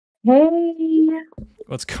Hey.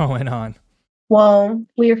 What's going on? Well,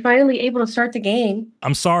 we are finally able to start the game.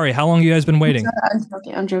 I'm sorry. How long have you guys been waiting?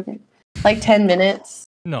 I'm joking. Like 10 minutes.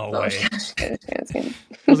 No Oh, way. gosh,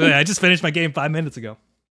 I just finished my game 5 minutes ago.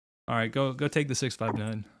 All right, go take the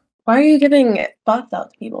 659. Why are you giving bots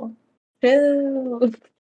out to people? Chill. All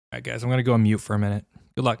right, guys, I'm going to go on mute for a minute.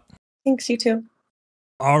 Good luck. Thanks, you too.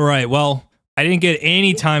 All right, well, I didn't get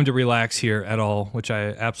any time to relax here at all, which I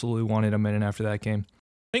absolutely wanted a minute after that game.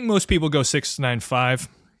 I think most people go 695.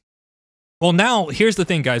 Well, now, here's the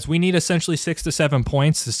thing, guys. We need essentially 6 to 7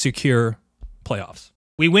 points to secure playoffs.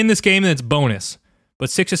 We win this game, and it's bonus. But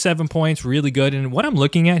 6 to 7 points, really good. And what I'm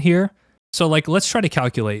looking at here, so, like, let's try to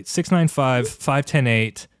calculate. 695, 510,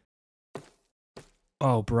 8.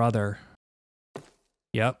 Oh, brother.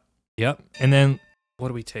 Yep. And then, what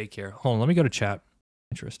do we take here? Hold on, let me go to chat.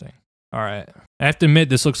 Interesting. All right. I have to admit,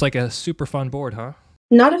 this looks like a super fun board, huh?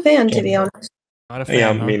 Not a fan, to be honest. Not a fan,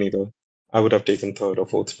 Yeah, huh? me neither. I would have taken third or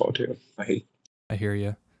fourth spot here. I hear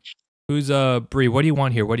you. Who's Bree? What do you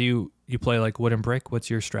want here? What do you play, like wood and brick? What's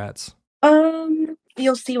your strats?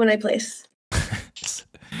 You'll see when I place.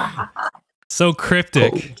 So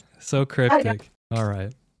cryptic. So cryptic. All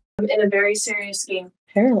right. I'm in a very serious game.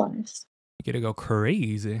 Paralyzed. You get to go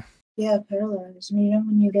crazy. Yeah, paralyzed. You know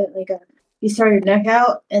when you get like you start your neck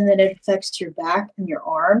out and then it affects your back and your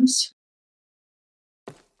arms.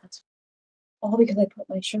 That's all because I put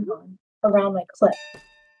my shirt on around my clip.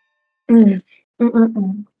 Here,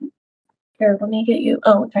 let me get you.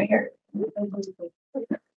 Oh, it's right here.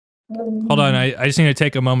 Hold on, I just need to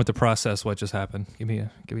take a moment to process what just happened. Give me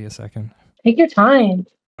a second. Take your time.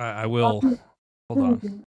 I will. Hold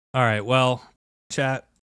on. All right. Well, chat.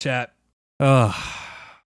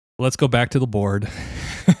 Let's go back to the board.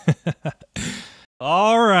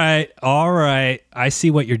 All right. I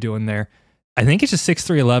see what you're doing there. I think it's just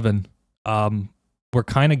 6-3-11. We're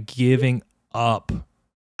kind of giving up.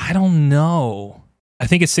 I don't know. I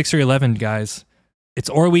think it's 6-3-11, guys. It's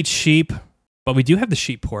or wheat sheep, but we do have the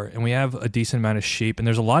sheep port, and we have a decent amount of sheep, and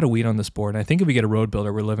there's a lot of wheat on this board. And I think if we get a road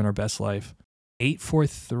builder, we're living our best life.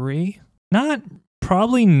 8-4-3?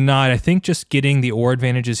 Probably not. I think just getting the ore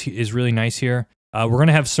advantage is really nice here. We're going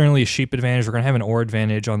to have certainly a sheep advantage. We're going to have an ore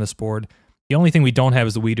advantage on this board. The only thing we don't have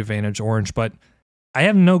is the wheat advantage, orange, but I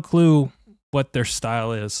have no clue what their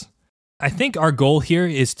style is. I think our goal here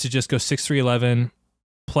is to just go 6-3-11,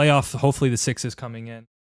 play off, hopefully the 6 is coming in.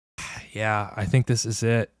 Yeah, I think this is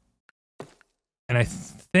it. And I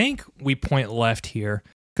think we point left here.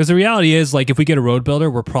 Because the reality is, like, if we get a road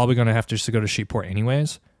builder, we're probably going to have to just go to sheep port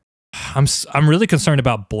anyways. I'm really concerned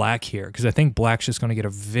about black here, because I think black's just going to get a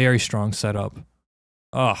very strong setup.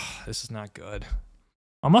 Oh, this is not good.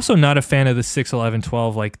 I'm also not a fan of the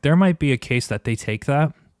 6-11-12. Like, there might be a case that they take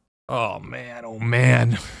that. Oh, man.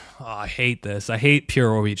 Oh, I hate this. I hate pure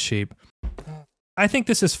or wheat sheep. I think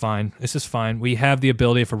this is fine. This is fine. We have the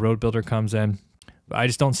ability if a road builder comes in. I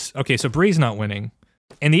just don't... Okay, so Bree's not winning.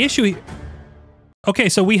 And the issue... Okay,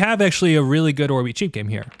 so we have actually a really good or wheat sheep game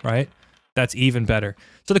here, right? That's even better.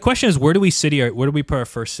 So the question is, where do we put our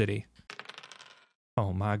first city?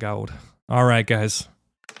 Oh my god. All right, guys.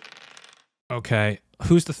 Okay,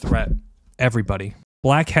 who's the threat? Everybody.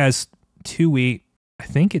 Black has 2 wheat. I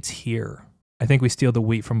think it's here. I think we steal the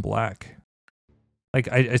wheat from black. Like,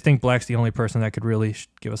 I think black's the only person that could really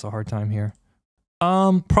give us a hard time here.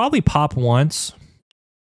 Probably pop once.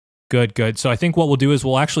 Good. So I think what we'll do is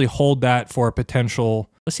we'll actually hold that for a potential...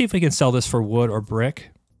 Let's see if we can sell this for wood or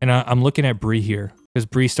brick. And I'm looking at Bree here, because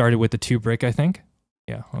Bree started with the 2 brick, I think.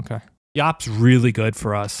 Yeah, okay. Yop's really good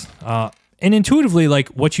for us. And intuitively, like,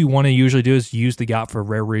 what you want to usually do is use the Yop for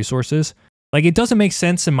rare resources. Like, it doesn't make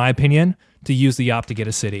sense, in my opinion, to use the Yop to get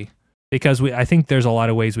a city. Because I think there's a lot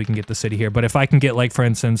of ways we can get the city here. But if I can get, like, for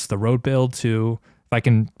instance, the road build to... If I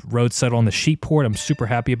can road settle on the sheep port, I'm super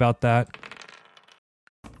happy about that.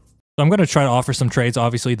 So I'm going to try to offer some trades.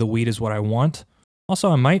 Obviously, the wheat is what I want. Also,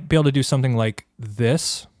 I might be able to do something like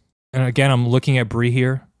this. And again, I'm looking at Bree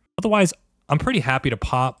here. Otherwise, I'm pretty happy to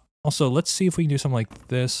pop. Also, let's see if we can do something like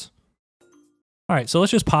this. All right, so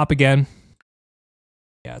let's just pop again.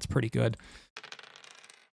 Yeah, it's pretty good.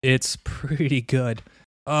 It's pretty good.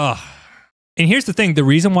 Ugh. And here's the thing. The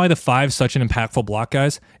reason why the 5 is such an impactful block,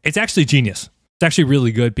 guys, it's actually genius. It's actually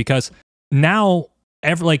really good because now,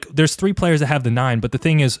 there's 3 players that have the 9, but the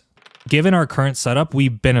thing is, given our current setup, we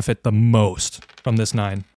benefit the most from this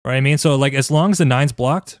 9. Right? I mean, so like as long as the 9's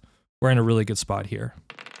blocked, we're in a really good spot here.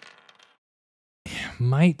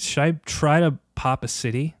 Should I try to pop a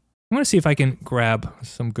city? I'm gonna see if I can grab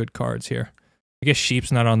some good cards here. I guess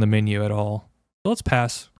sheep's not on the menu at all. So let's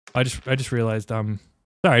pass. I just realized sorry,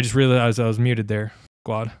 I just realized I was muted there.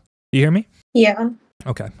 Squad. Do you hear me? Yeah.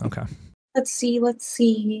 Okay. Okay. Let's see. Let's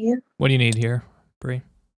see. What do you need here, Bree?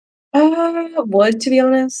 Wood, to be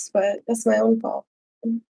honest, but that's my own fault.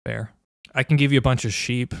 Fair. I can give you a bunch of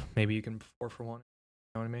sheep. Maybe you can 4 for 1. You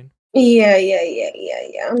know what I mean?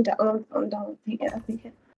 Yeah. I'm down. I'm down. Take it. I'll take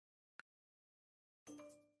it.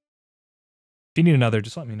 If you need another,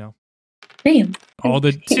 just let me know. Damn. Oh,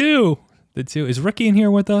 the 2. The 2. Is Rookie in here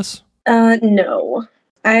with us? No.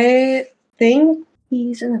 I think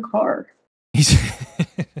he's in the car. He's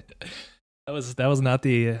that was not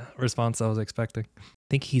the response I was expecting. I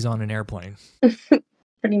think he's on an airplane.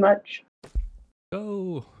 Pretty much.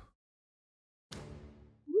 Go.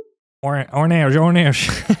 Orange.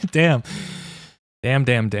 Damn.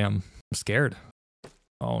 I'm scared.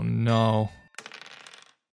 Oh no.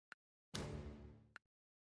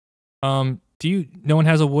 No one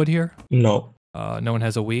has a wood here? No. No one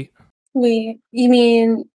has a wheat? Wait, you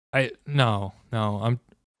mean No, I'm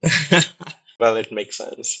Well, it makes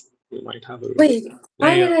sense. We might have a. wait,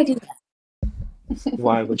 why Yeah. did I do that?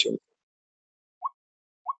 Why would you?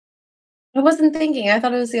 I wasn't thinking. I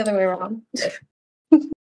thought it was the other way around.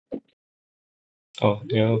 Oh,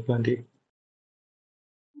 yeah, plenty.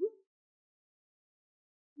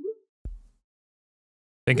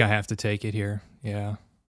 think I have to take it here. Yeah.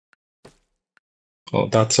 Oh,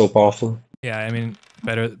 that's so powerful. Yeah, I mean,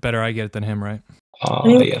 better I get it than him, right?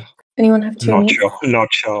 Yeah. Anyone have 2 Not meat? sure. Not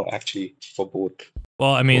sure, actually, for both.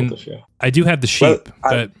 Well, I mean, Both of you. I do have the sheep,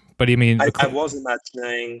 Well, but you mean I was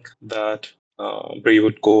imagining that Brie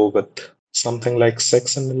would go with something like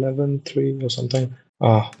 6 and 11, 3 or something.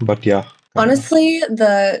 But yeah. Honestly,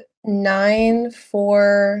 the 9,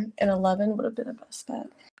 4, and 11 would have been the best bet.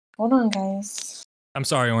 Hold on, guys. I'm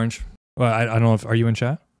sorry, Orange. Well, I don't know if are you in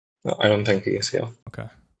chat? I don't think he is here. Okay.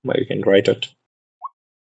 But you can write it.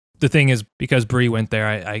 The thing is, because Bree went there,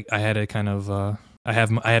 I had to kind of I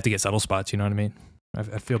have to get settle spots. You know what I mean? I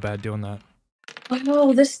feel bad doing that.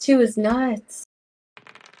 Wow, this 2 is nuts.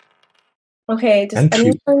 Okay, does And 3.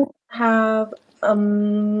 anyone have a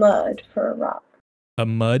mud for a rock? A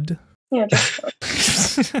mud? Yeah,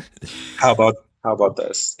 just How about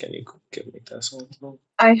this? Can you give me this one?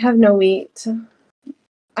 I have no wheat.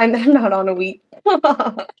 I'm not on a wheat.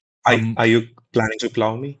 Are you planning to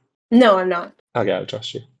plow me? No, I'm not. Okay, I'll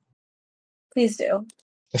trust you. Please do.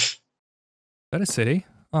 Is that a city?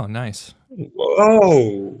 Oh, nice.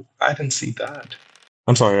 Whoa! I didn't see that.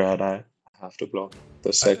 I'm sorry, Rad. I have to block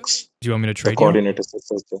the 6. Do you want me to The trade you? coordinator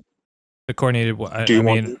 6 is there. The coordinated. Do you I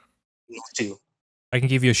want mean, me? No, to you. I can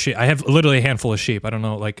give you a sheep. I have literally a handful of sheep. I don't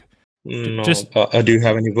know, like. No. Just- do you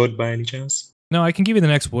have any wood by any chance? No, I can give you the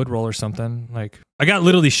next wood roll or something. Like, I got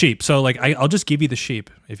literally sheep, so like, I'll just give you the sheep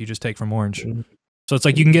if you just take from Orange. So it's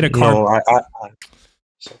like you can get a car.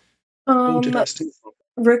 No, Who did I steal from?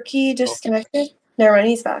 Rookie disconnected. Never mind,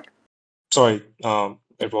 he's back. Sorry,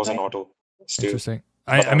 it was an auto steal. Interesting.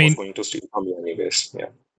 But I mean, was going to steal from you anyways. Yeah.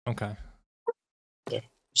 okay,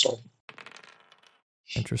 So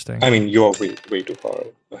interesting. I mean, you're way too far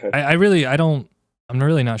ahead. I'm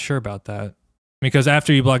really not sure about that because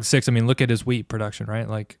after you block 6, I mean, look at his wheat production, right?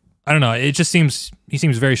 Like, I don't know. It just seems he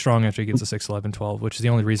seems very strong after he gets a 6, 11, 12, which is the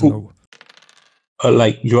only reason.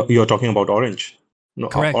 Like you're talking about Orange. No,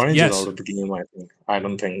 Correct, Orange yes. is out of the game. I think. I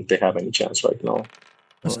don't think they have any chance right now.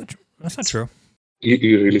 That's not true.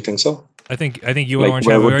 You really think so? I think you and Like, Orange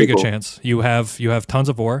where have a would very they good go? chance. You have tons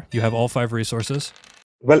of ore. You have all 5 resources.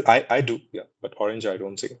 Well, I do, yeah, but Orange I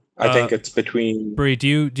don't see. I think it's between. Bree, do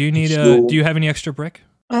you need So- do you have any extra brick?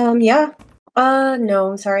 Yeah.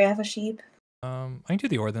 No, I'm sorry. I have a sheep. I can do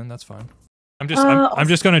the ore then. That's fine. I'm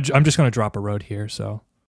just gonna drop a road here. So,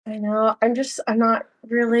 I know. I'm not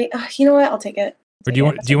really. You know what? I'll take it. or do you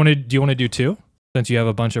want to do 2 since you have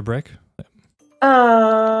a bunch of brick?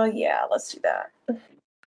 Yeah. Let's do that.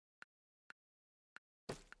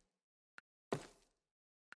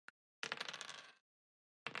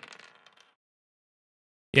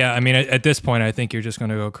 Yeah, I mean, at this point, I think you're just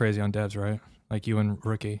gonna go crazy on devs, right? Like you and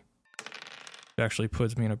Rookie. It actually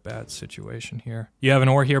puts me in a bad situation here. You have an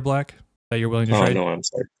ore here, Black, that you're willing to Oh trade? no, I'm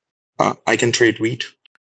sorry. I can trade wheat.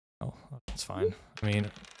 Oh, that's fine. I mean,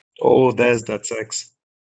 Oh, there's that 6.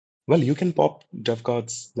 Well, you can pop dev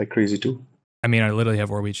cards like crazy too. I literally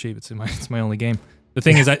have ore wheat sheep. It's my only game. The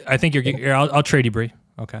thing is, I think you're. I'll trade you, Bree.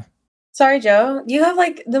 Okay. Sorry, Joe. You have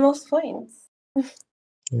like the most points.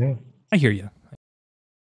 Yeah. I hear you.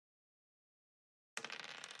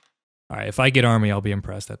 All right, if I get army, I'll be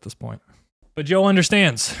impressed at this point. But Joe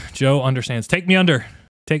understands. Take me under.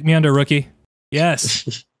 Take me under, Rookie.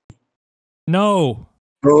 Yes. No.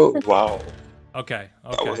 Oh wow. Okay.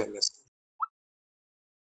 That was Okay. a miss.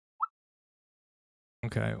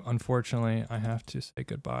 Okay. Unfortunately, I have to say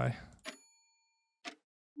goodbye.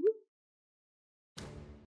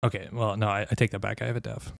 Okay, well, no, I take that back. I have a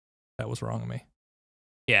dev. That was wrong of me.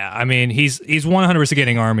 Yeah, I mean, he's 100%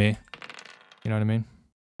 getting army. You know what I mean?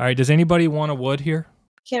 All right, does anybody want a wood here?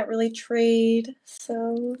 Can't really trade,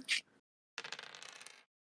 so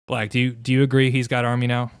Black, do you agree he's got army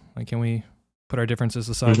now? Like, can we put our differences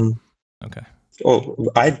aside? Okay. Oh,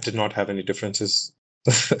 I did not have any differences.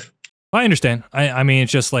 I understand. I mean,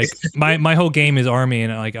 it's just like my whole game is army,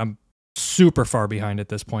 and like I'm super far behind at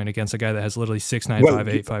this point against a guy that has literally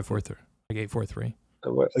 6958543, like 843.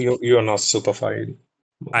 You are not super fine.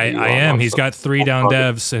 I am. He's got 3 down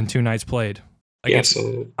devs and 2 nights played. Like yeah,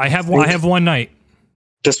 so I have 1 night.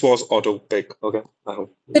 This was auto pick. Okay, I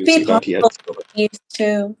hope could you be see that he had. possible used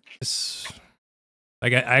to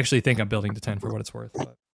Like I actually think I'm building to 10 for what it's worth.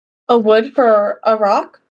 But. a wood for a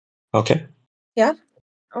rock. Okay. Yeah,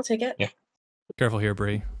 I'll take it. Yeah. Careful here,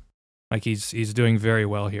 Bree. Like he's doing very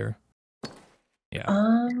well here.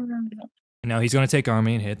 Yeah. Now he's gonna take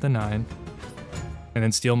army and hit the 9, and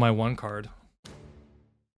then steal my 1 card.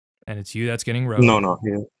 And it's you that's getting road. No,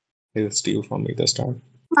 he'll steal from me this time.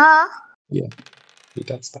 Yeah, he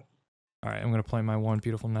does that. All right, I'm gonna play my 1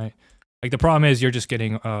 beautiful knight. Like the problem is you're just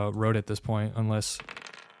getting road at this point, unless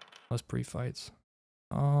Bree fights.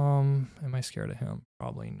 Am I scared of him?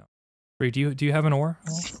 Probably not. Bree, do you have an ore?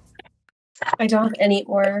 I don't have any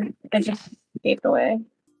ore. I just gave it away.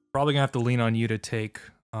 Probably gonna have to lean on you to take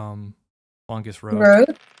longest road.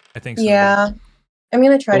 Road? I think so. Yeah. I'm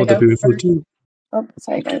gonna try to the go. beautiful too. Oh,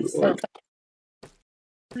 sorry guys. Here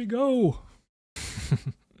we go.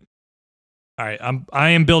 All right, I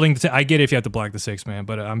am building. I get if you have to block the 6 man,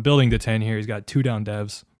 but I'm building the 10 here. He's got 2 down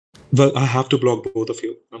devs. Well, I have to block both of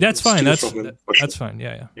you. That's fine. That's sure. fine.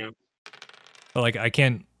 Yeah. But like I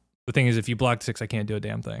can't. The thing is, if you block 6, I can't do a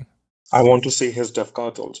damn thing. I want to see his dev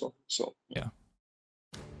cards also. So yeah.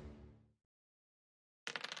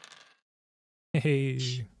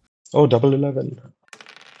 Hey. Oh, double 11.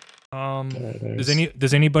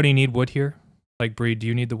 Does anybody need wood here? Like Bree, do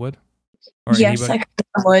you need the wood? Or yes, anybody? I could get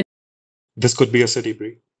wood. This could be a city,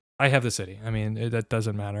 Bree. I have the city. I mean, that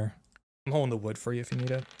doesn't matter. I'm holding the wood for you if you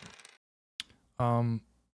need it.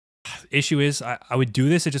 Issue is, I would do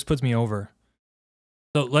this. It just puts me over.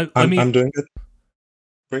 So let me. I'm doing it.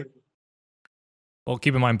 Bree. Well,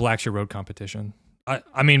 keep in mind, Black's your road competition.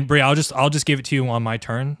 I mean, Bree, I'll just give it to you on my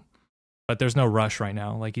turn, but there's no rush right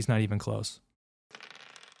now. Like he's not even close.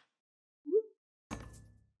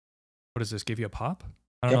 What does this give you a pop?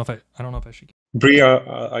 I don't know if I should. Bree,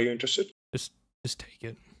 are you interested? Just take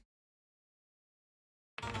it.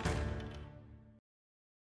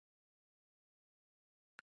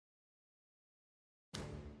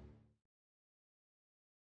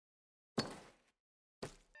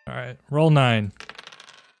 All right, roll 9.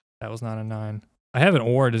 That was not a 9. I have an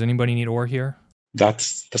ore. Does anybody need ore here?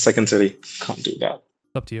 That's the second city. Can't do that.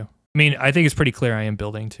 It's up to you. I mean, I think it's pretty clear I am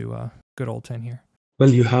building to good old 10 here. Well,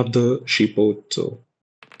 you have the sheepboat, so.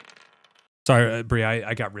 Sorry, Bree,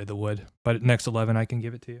 I got rid of the wood, but next 11 I can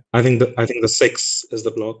give it to you. I think the 6 is the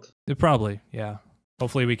block. Probably, yeah.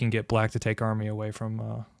 Hopefully we can get Black to take army away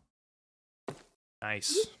from.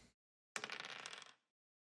 Nice.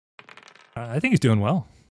 I think he's doing well.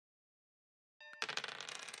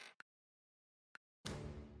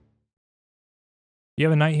 You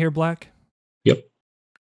have a knight here, Black? Yep.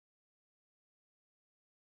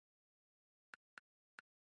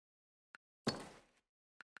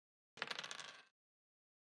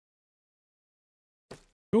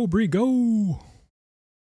 Go, Bree, go! You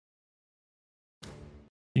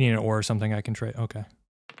need an ore or something I can trade? Okay.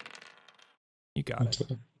 You got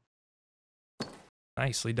it.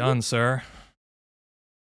 Nicely done, sir.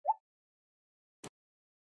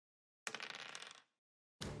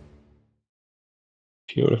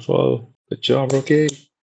 Beautiful. Good job, Rookie.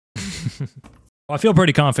 Well, I feel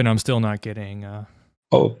pretty confident I'm still not getting...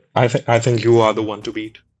 Oh, I think you are the one to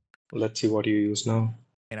beat. Let's see what you use now.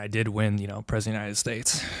 And I did win, President of the United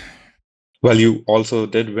States. Well, you also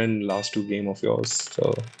did win last 2 games of yours,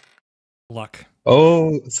 so... Luck.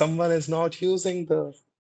 Oh, someone is not using the...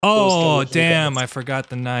 Oh, damn, I forgot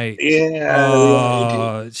the knight. Yeah.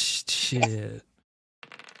 Oh, shit.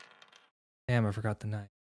 Damn, I forgot the knight.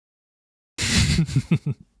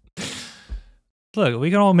 Look, we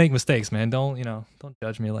can all make mistakes, man. Don't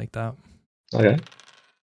judge me like that. Okay.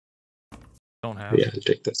 Don't have. Yeah, I'll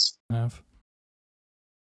take this. Have.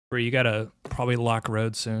 Bree, you gotta probably lock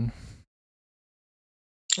road soon.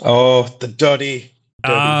 Oh, the dirty.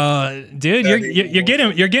 Dude,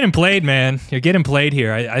 you're getting played, man. You're getting played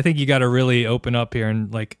here. I think you got to really open up here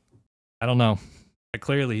and like, I don't know.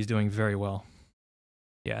 Clearly, he's doing very well.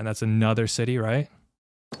 Yeah, and that's another city, right?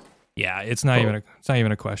 Yeah, it's not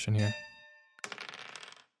even a question here.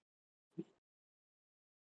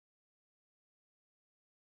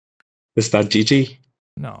 Is that GG?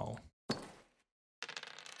 No. All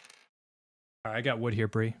right, I got wood here,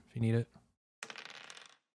 Bree, if you need it.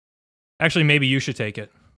 Actually, maybe you should take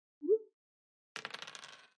it.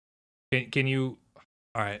 Can you...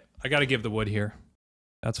 All right, I got to give the wood here.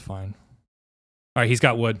 That's fine. All right, he's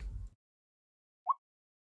got wood.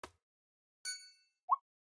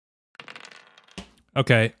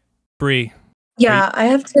 Okay, Bree. Yeah, I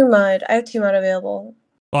have 2 mud. I have 2 mud available.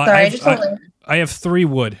 Well, Sorry, I have 3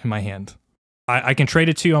 wood in my hand. I can trade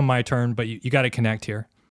it to you on my turn, but you got to connect here.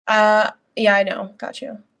 Yeah, I know. Got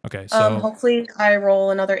you. Okay, so... hopefully I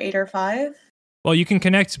roll another 8 or 5. Well, you can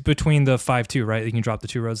connect between the 5-2, right? You can drop the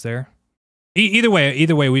 2 roads there. Either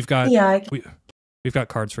way, we've got... Yeah, we've got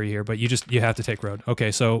cards for you here, but you have to take road.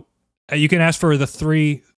 Okay, so you can ask for the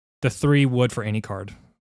 3 wood for any card.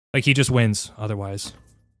 Like, he just wins otherwise.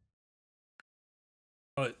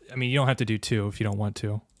 But, I mean, you don't have to do 2 if you don't want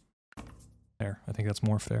to. There, I think that's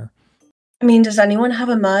more fair. I mean, does anyone have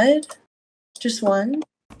a mud? Just 1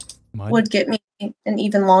 Mud? would get me an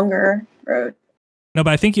even longer road. No,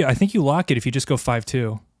 but I think you lock it if you just go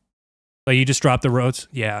 5-2. Like, you just drop the roads.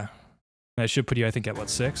 Yeah. That should put you, I think, at what,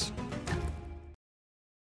 6?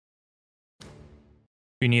 If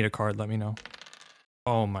you need a card, let me know.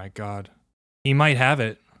 Oh my god. He might have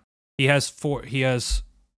it. He has 4. He has...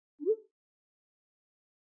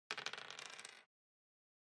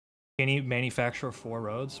 Can he manufacture 4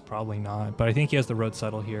 roads? Probably not. But I think he has the road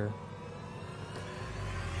settle here.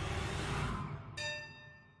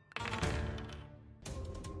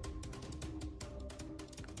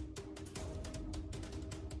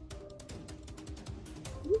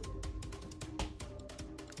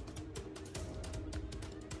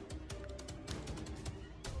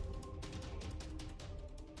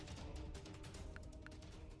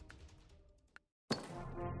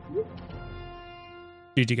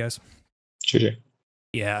 GG, guys. GG.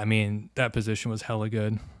 Yeah, I mean, that position was hella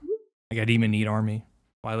good. Like, I didn't even need army.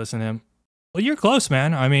 Why listen to him? Well, you're close,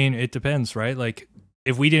 man. I mean, it depends, right? Like,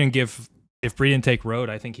 if Bree didn't take road,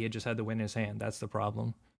 I think he had just had the win in his hand. That's the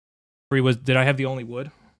problem. Did I have the only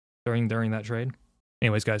wood during that trade?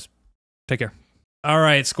 Anyways, guys, take care. All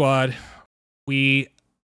right, squad. We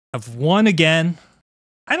have won again.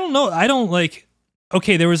 I don't know.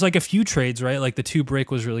 Okay, there was like a few trades, right? Like the 2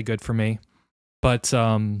 break was really good for me. But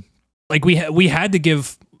like we had to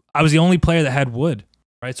give. I was the only player that had wood,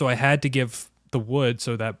 right? So I had to give the wood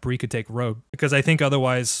so that Bree could take road because I think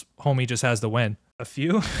otherwise homie just has the win. A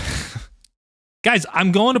few guys,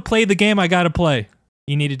 I'm going to play the game I got to play.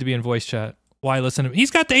 You needed to be in voice chat. Why listen to him? He's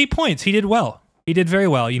got the 8 points. He did well. He did very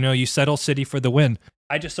well. You know, you settle city for the win.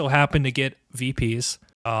 I just so happened to get VPs.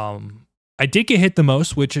 I did get hit the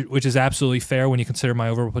most, which is absolutely fair when you consider my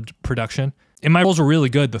overproduction. And my rolls were really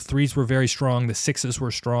good. The 3s were very strong. The 6s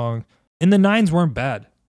were strong. And the 9s weren't bad.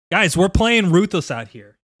 Guys, we're playing Ruthless out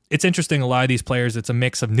here. It's interesting, a lot of these players, it's a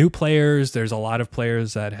mix of new players. There's a lot of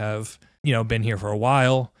players that have, you know, been here for a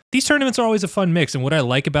while. These tournaments are always a fun mix. And what I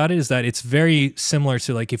like about it is that it's very similar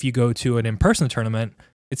to like if you go to an in-person tournament,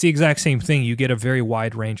 it's the exact same thing. You get a very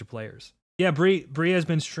wide range of players. Yeah, Bree has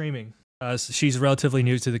been streaming. She's relatively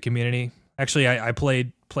new to the community. Actually, I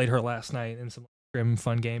played her last night in some grim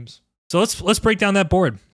fun games. So let's break down that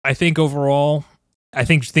board. I think overall, I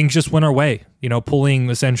think things just went our way. You know, pulling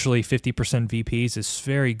essentially 50% VPs is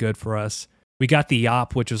very good for us. We got the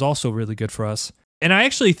YOP, which is also really good for us. And I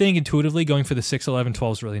actually think intuitively going for the 6, 11,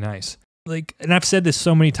 12 is really nice. Like, and I've said this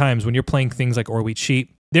so many times when you're playing things like Or Wheat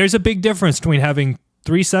Sheep, there's a big difference between having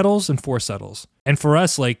 3 settles and 4 settles. And for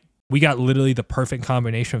us, like, we got literally the perfect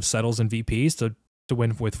combination of settles and VPs to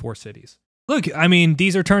win with 4 cities. Look, I mean,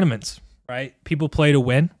 these are tournaments, right? People play to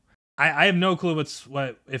win. I have no clue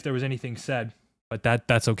what if there was anything said, but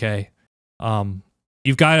that's okay.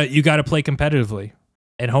 You've got to play competitively,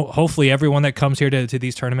 and hopefully everyone that comes here to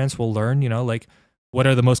these tournaments will learn. You know, like what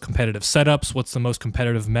are the most competitive setups? What's the most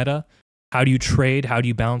competitive meta? How do you trade? How do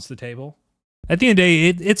you balance the table? At the end of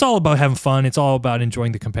the day, it's all about having fun. It's all about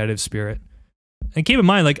enjoying the competitive spirit. And keep in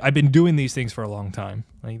mind, like I've been doing these things for a long time.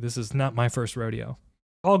 Like this is not my first rodeo.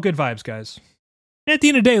 All good vibes, guys. And at the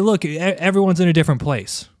end of the day, look, everyone's in a different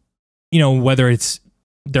place. You know, whether it's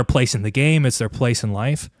their place in the game, it's their place in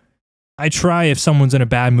life. I try if someone's in a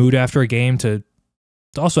bad mood after a game to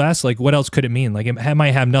also ask, like, what else could it mean? Like, it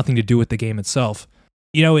might have nothing to do with the game itself.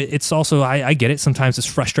 You know, it's also, I get it. Sometimes it's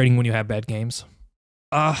frustrating when you have bad games.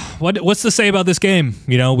 What's to say about this game?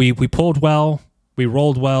 You know, we pulled well, we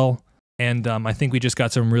rolled well, and I think we just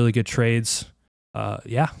got some really good trades.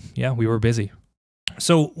 Yeah, we were busy.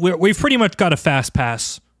 So we've pretty much got a fast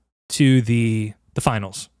pass to the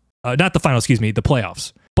finals. Not the finals, excuse me, the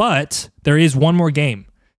playoffs. But there is one more game.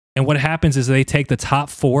 And what happens is they take the top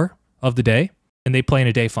 4 of the day, and they play in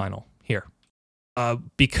a day final here.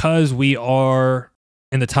 Because we are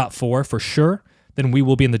in the top 4 for sure, then we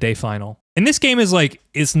will be in the day final. And this game is like,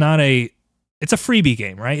 it's a freebie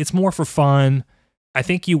game, right? It's more for fun. I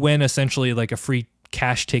think you win essentially like a free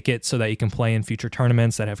cash ticket so that you can play in future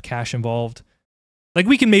tournaments that have cash involved. Like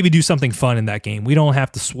we can maybe do something fun in that game. We don't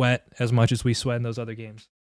have to sweat as much as we sweat in those other games.